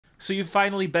So you've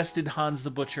finally bested Hans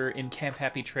the Butcher in Camp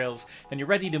Happy Trails, and you're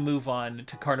ready to move on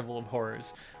to Carnival of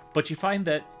Horrors. But you find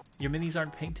that your minis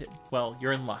aren't painted. Well,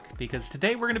 you're in luck, because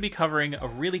today we're going to be covering a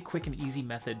really quick and easy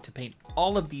method to paint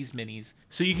all of these minis,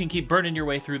 so you can keep burning your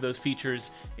way through those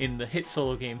features in the hit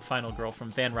solo game Final Girl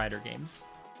from Van Ryder Games.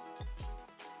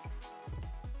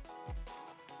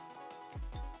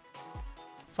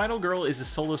 Final Girl is a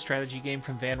solo strategy game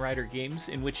from Van Ryder Games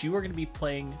in which you are going to be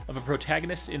playing of a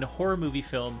protagonist in a horror movie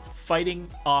film, fighting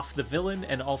off the villain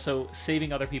and also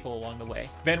saving other people along the way.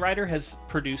 Van Ryder has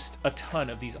produced a ton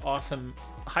of these awesome,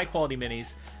 high-quality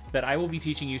minis that I will be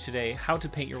teaching you today how to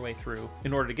paint your way through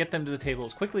in order to get them to the table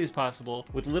as quickly as possible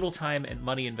with little time and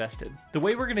money invested. The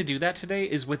way we're going to do that today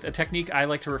is with a technique I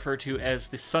like to refer to as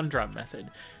the Sundrop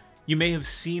method. You may have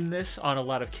seen this on a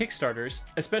lot of Kickstarters,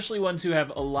 especially ones who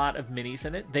have a lot of minis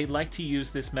in it. They like to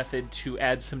use this method to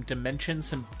add some dimension,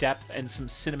 some depth, and some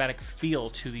cinematic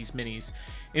feel to these minis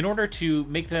in order to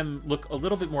make them look a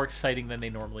little bit more exciting than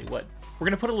they normally would. We're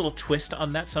going to put a little twist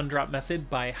on that Sundrop method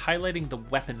by highlighting the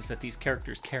weapons that these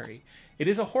characters carry. It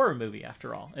is a horror movie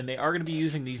after all, and they are going to be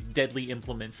using these deadly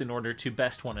implements in order to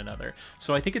best one another.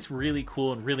 So I think it's really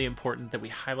cool and really important that we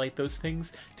highlight those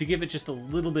things to give it just a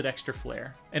little bit extra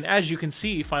flair. And as you can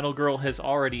see, Final Girl has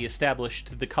already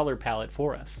established the color palette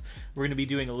for us. We're going to be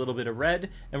doing a little bit of red,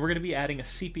 and we're going to be adding a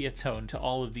sepia tone to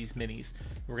all of these minis.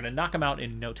 We're going to knock them out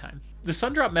in no time. The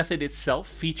Sundrop method itself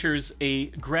features a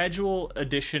gradual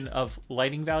addition of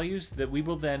lighting values that we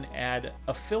will then add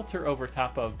a filter over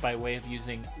top of by way of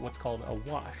using what's called a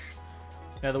wash.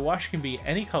 Now the wash can be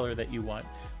any color that you want,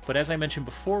 but as I mentioned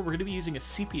before, we're going to be using a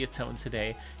sepia tone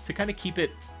today to kind of keep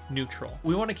it neutral.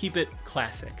 We want to keep it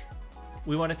classic.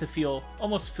 We want it to feel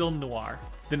almost film noir.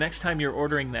 The next time you're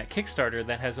ordering that Kickstarter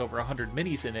that has over 100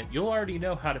 minis in it, you'll already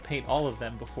know how to paint all of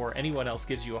them before anyone else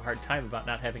gives you a hard time about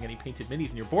not having any painted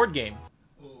minis in your board game.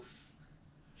 Oof.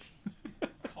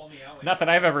 Call me out. Not that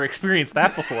I've ever experienced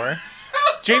that before.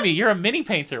 Jamie, you're a mini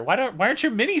painter. Why aren't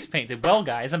your minis painted? Well,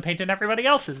 guys, I'm painting everybody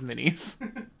else's minis.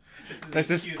 That's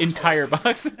this entire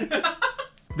box.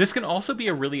 This can also be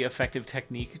a really effective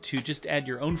technique to just add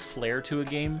your own flair to a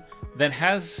game that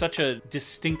has such a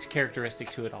distinct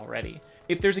characteristic to it already.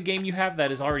 If there's a game you have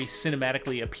that is already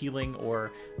cinematically appealing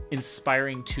or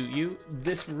inspiring to you,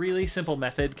 this really simple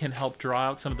method can help draw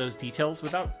out some of those details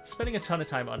without spending a ton of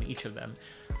time on each of them.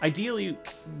 Ideally,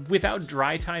 without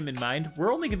dry time in mind,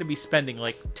 we're only going to be spending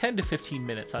like 10 to 15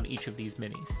 minutes on each of these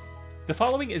minis. The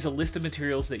following is a list of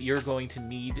materials that you're going to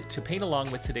need to paint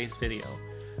along with today's video.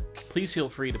 Please feel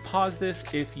free to pause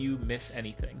this if you miss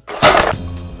anything.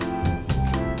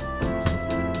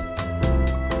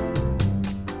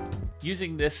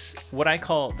 Using this, what I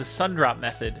call the Sundrop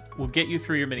method, will get you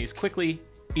through your minis quickly,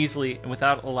 easily, and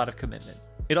without a lot of commitment.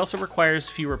 It also requires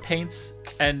fewer paints,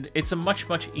 and it's a much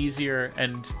easier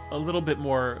and a little bit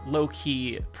more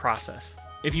low-key process.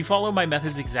 If you follow my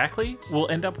methods exactly, we'll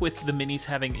end up with the minis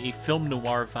having a film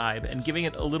noir vibe and giving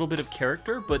it a little bit of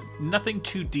character, but nothing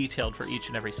too detailed for each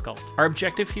and every sculpt. Our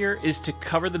objective here is to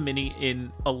cover the mini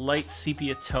in a light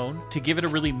sepia tone to give it a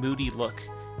really moody look,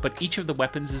 but each of the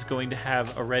weapons is going to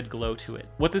have a red glow to it.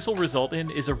 What this will result in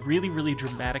is a really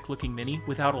dramatic looking mini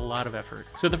without a lot of effort.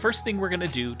 So the first thing we're going to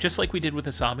do, just like we did with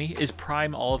Asami, is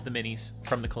prime all of the minis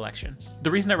from the collection. The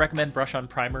reason I recommend brush on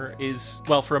primer is,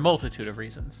 well, for a multitude of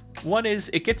reasons. One is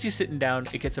it gets you sitting down,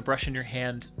 it gets a brush in your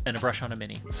hand and a brush on a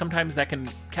mini. Sometimes that can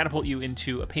catapult you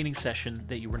into a painting session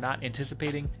that you were not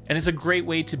anticipating, and it's a great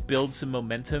way to build some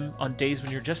momentum on days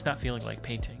when you're just not feeling like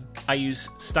painting. I use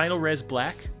Stynylrez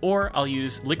Black, or I'll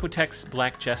use Liquitex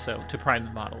Black Gesso to prime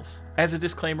the models. As a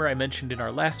disclaimer I mentioned in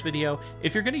our last video,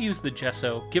 if you're going to use the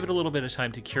gesso, give it a little bit of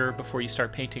time to cure before you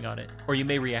start painting on it, or you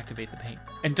may reactivate the paint.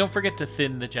 And don't forget to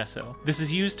thin the gesso. This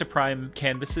is used to prime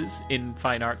canvases in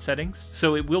fine art settings,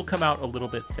 so it will come out a little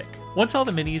bit thick. Once all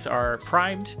the minis are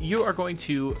primed, you are going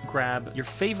to grab your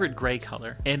favorite gray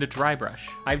color and a dry brush.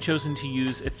 I've chosen to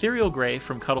use Ethereal Gray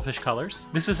from Cuttlefish Colors.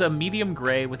 This is a medium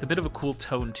gray with a bit of a cool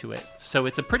tone to it, so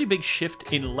it's a pretty big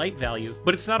shift in light value,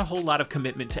 but it's not a whole lot of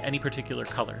commitment to any particular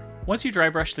color. Once you dry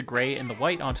brush the gray and the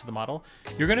white onto the model,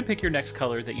 you're going to pick your next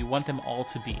color that you want them all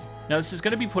to be. Now this is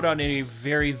going to be put on a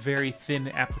very thin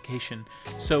application,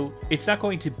 so it's not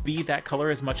going to be that color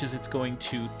as much as it's going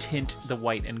to tint the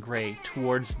white and gray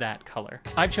towards that color.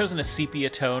 I've chosen a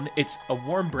sepia tone. It's a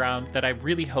warm brown that I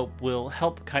really hope will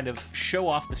help kind of show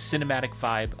off the cinematic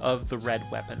vibe of the red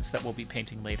weapons that we'll be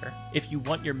painting later. If you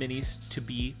want your minis to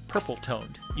be purple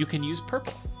toned, you can use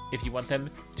purple. If you want them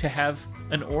to have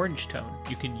an orange tone,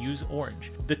 you can use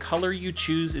orange. The color you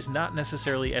choose is not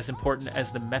necessarily as important as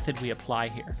the method we apply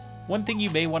here. One thing you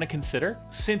may want to consider,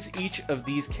 since each of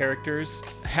these characters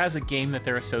has a game that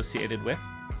they're associated with,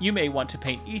 you may want to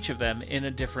paint each of them in a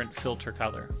different filter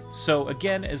color. So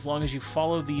again, as long as you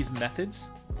follow these methods,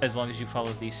 as long as you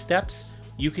follow these steps,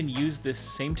 you can use this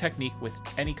same technique with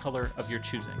any color of your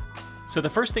choosing. So the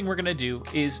first thing we're going to do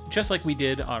is, just like we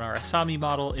did on our Asami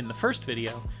model in the first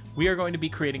video, we are going to be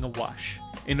creating a wash.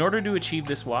 In order to achieve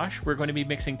this wash, we're going to be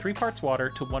mixing 3 parts water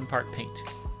to 1 part paint.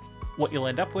 What you'll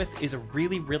end up with is a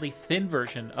really, really thin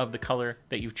version of the color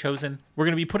that you've chosen. We're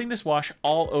going to be putting this wash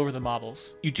all over the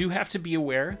models. You do have to be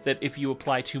aware that if you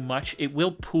apply too much, it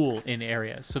will pool in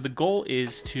areas. So the goal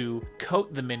is to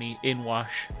coat the mini in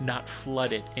wash, not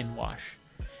flood it in wash.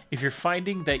 If you're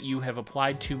finding that you have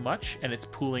applied too much and it's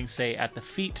pooling, say, at the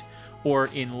feet or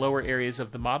in lower areas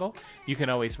of the model, you can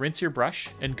always rinse your brush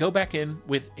and go back in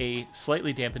with a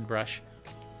slightly dampened brush,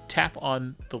 tap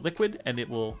on the liquid, and it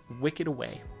will wick it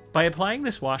away. By applying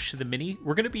this wash to the mini,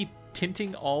 we're going to be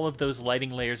tinting all of those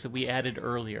lighting layers that we added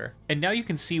earlier. And now you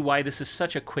can see why this is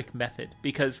such a quick method,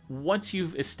 because once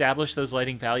you've established those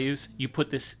lighting values, you put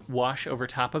this wash over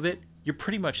top of it, you're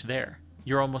pretty much there.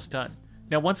 You're almost done.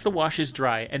 Now, once the wash is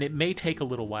dry, and it may take a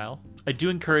little while, I do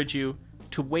encourage you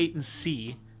to wait and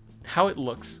see how it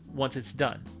looks once it's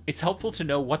done. It's helpful to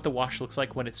know what the wash looks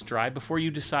like when it's dry before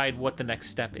you decide what the next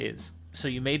step is. So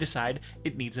you may decide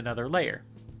it needs another layer.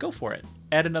 Go for it.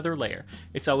 Add another layer.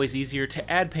 It's always easier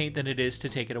to add paint than it is to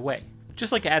take it away.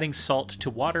 Just like adding salt to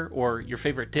water or your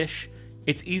favorite dish,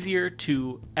 it's easier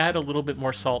to add a little bit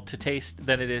more salt to taste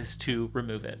than it is to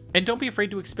remove it. And don't be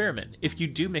afraid to experiment. If you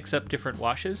do mix up different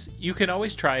washes, you can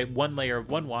always try one layer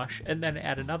of one wash and then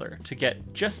add another to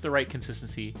get just the right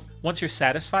consistency. Once you're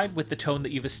satisfied with the tone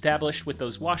that you've established with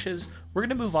those washes, we're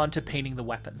going to move on to painting the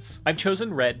weapons. I've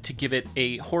chosen red to give it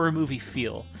a horror movie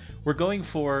feel. We're going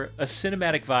for a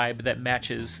cinematic vibe that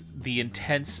matches the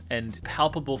intense and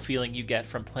palpable feeling you get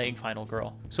from playing Final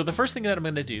Girl. So the first thing that I'm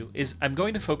going to do is I'm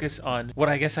going to focus on what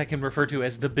I guess I can refer to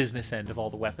as the business end of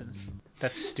all the weapons.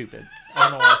 That's stupid. I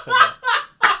don't know why I said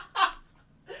that.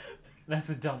 That's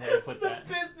a dumb way to put that.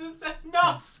 The business end?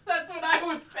 No, that's what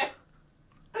I would say.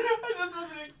 I just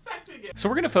wasn't expecting it. So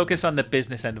we're going to focus on the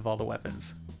business end of all the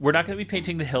weapons. We're not going to be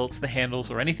painting the hilts, the handles,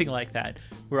 or anything like that.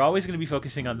 We're always going to be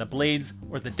focusing on the blades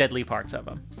or the deadly parts of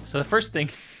them. So the first thing...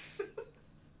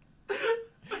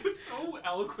 That was so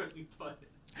eloquently put.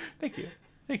 Thank you.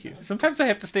 Thank you. Sometimes I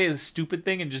have to say the stupid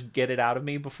thing and just get it out of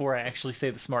me before I actually say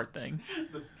the smart thing.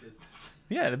 The business.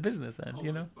 Yeah, the business end, Oh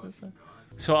you know? my fucking God.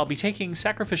 So I'll be taking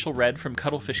Sacrificial Red from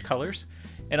Cuttlefish Colors,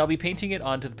 and I'll be painting it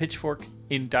onto the pitchfork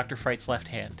in Dr. Fright's left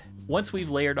hand. Once we've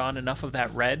layered on enough of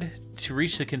that red to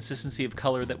reach the consistency of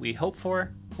color that we hope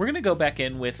for, we're going to go back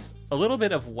in with a little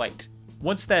bit of white.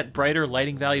 Once that brighter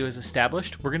lighting value is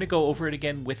established, we're going to go over it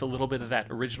again with a little bit of that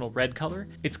original red color.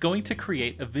 It's going to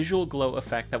create a visual glow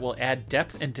effect that will add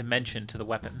depth and dimension to the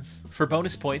weapons. For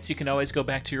bonus points, you can always go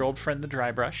back to your old friend the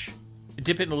dry brush,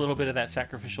 dip it in a little bit of that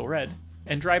Sacrificial Red,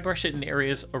 and dry brush it in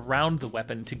areas around the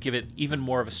weapon to give it even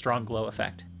more of a strong glow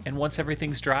effect. And once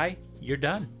everything's dry, you're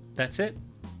done. That's it.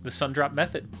 The Sundrop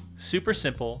method. Super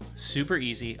simple, super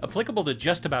easy, applicable to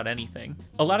just about anything.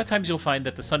 A lot of times you'll find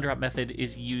that the Sundrop method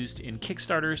is used in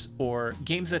Kickstarters or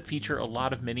games that feature a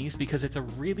lot of minis because it's a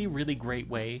really, really great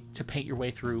way to paint your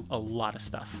way through a lot of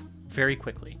stuff very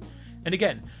quickly. And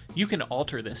again, you can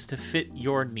alter this to fit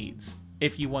your needs.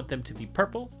 If you want them to be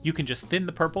purple, you can just thin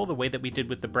the purple the way that we did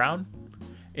with the brown.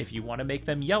 If you want to make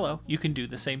them yellow, you can do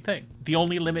the same thing. The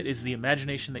only limit is the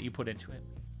imagination that you put into it.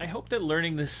 I hope that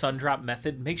learning this Sundrop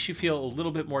method makes you feel a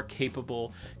little bit more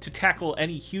capable to tackle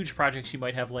any huge projects you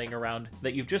might have laying around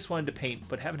that you've just wanted to paint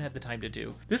but haven't had the time to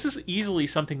do. This is easily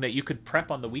something that you could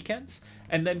prep on the weekends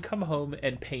and then come home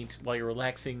and paint while you're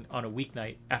relaxing on a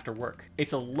weeknight after work.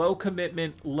 It's a low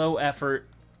commitment, low effort,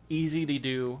 easy to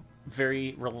do,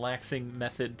 very relaxing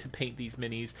method to paint these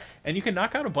minis, and you can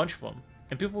knock out a bunch of them.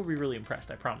 And people will be really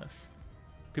impressed, I promise.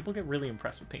 People get really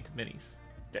impressed with painted minis.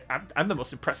 I'm the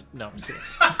most impressed. No, I'm just kidding.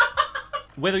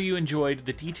 Whether you enjoyed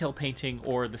the detail painting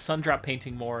or the Sundrop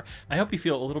painting more, I hope you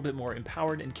feel a little bit more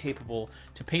empowered and capable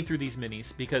to paint through these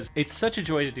minis because it's such a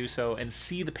joy to do so and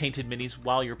see the painted minis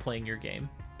while you're playing your game.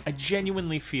 I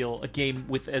genuinely feel a game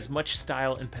with as much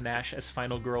style and panache as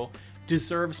Final Girl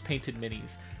deserves painted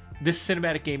minis. This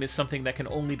cinematic game is something that can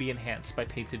only be enhanced by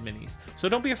painted minis, so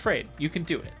don't be afraid, you can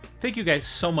do it. Thank you guys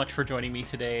so much for joining me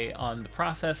today on The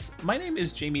Process. My name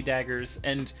is Jamie Daggers,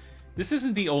 and this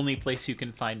isn't the only place you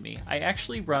can find me. I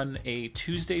actually run a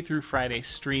Tuesday through Friday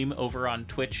stream over on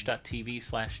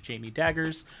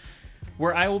twitch.tv/JamieDaggers.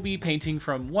 where I will be painting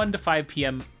from 1 to 5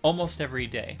 p.m. almost every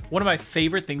day. One of my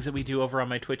favorite things that we do over on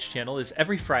my Twitch channel is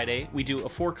every Friday we do a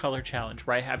 4-color challenge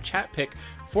where I have chat pick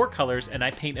 4 colors and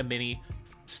I paint a mini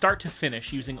start to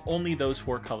finish using only those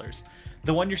 4 colors.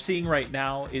 The one you're seeing right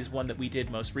now is one that we did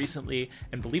most recently,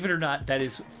 and believe it or not, that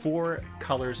is 4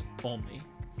 colors only.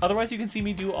 Otherwise, you can see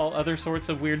me do all other sorts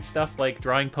of weird stuff like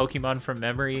drawing Pokemon from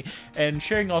memory and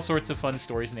sharing all sorts of fun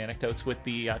stories and anecdotes with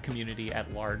the community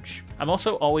at large. I'm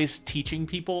also always teaching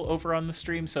people over on the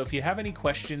stream, so if you have any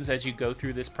questions as you go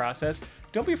through this process,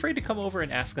 don't be afraid to come over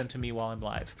and ask them to me while I'm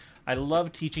live. I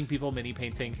love teaching people mini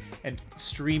painting, and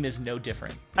stream is no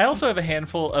different. I also have a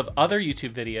handful of other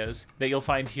YouTube videos that you'll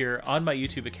find here on my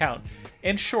YouTube account,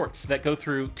 and shorts that go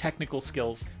through technical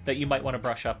skills that you might want to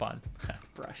brush up on.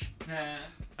 Brush.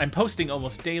 I'm posting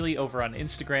almost daily over on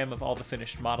Instagram of all the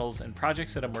finished models and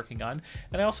projects that I'm working on,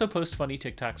 and I also post funny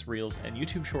TikToks, Reels, and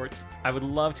YouTube Shorts. I would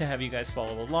love to have you guys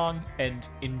follow along and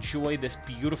enjoy this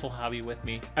beautiful hobby with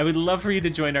me. I would love for you to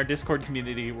join our Discord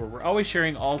community where we're always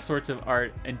sharing all sorts of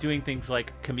art and doing things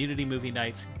like community movie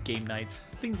nights, game nights,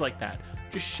 things like that.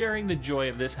 Just sharing the joy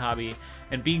of this hobby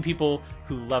and being people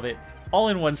who love it all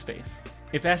in one space.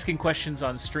 If asking questions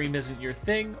on stream isn't your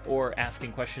thing, or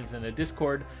asking questions in a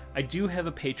Discord, I do have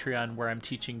a Patreon where I'm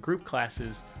teaching group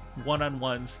classes,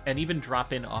 one-on-ones, and even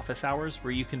drop-in office hours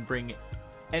where you can bring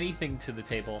anything to the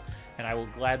table, and I will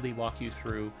gladly walk you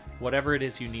through whatever it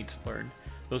is you need to learn.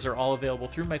 Those are all available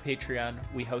through my Patreon.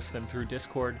 We host them through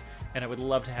Discord, and I would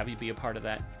love to have you be a part of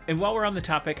that. And while we're on the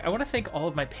topic, I want to thank all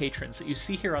of my patrons that you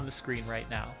see here on the screen right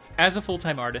now. As a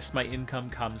full-time artist, my income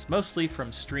comes mostly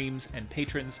from streams and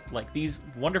patrons like these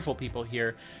wonderful people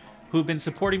here who have been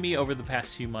supporting me over the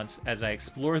past few months as I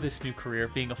explore this new career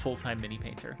being a full-time mini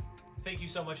painter. Thank you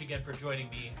so much again for joining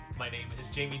me. My name is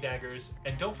Jamie Daggers,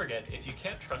 and don't forget, if you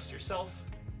can't trust yourself,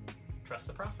 trust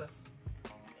the process.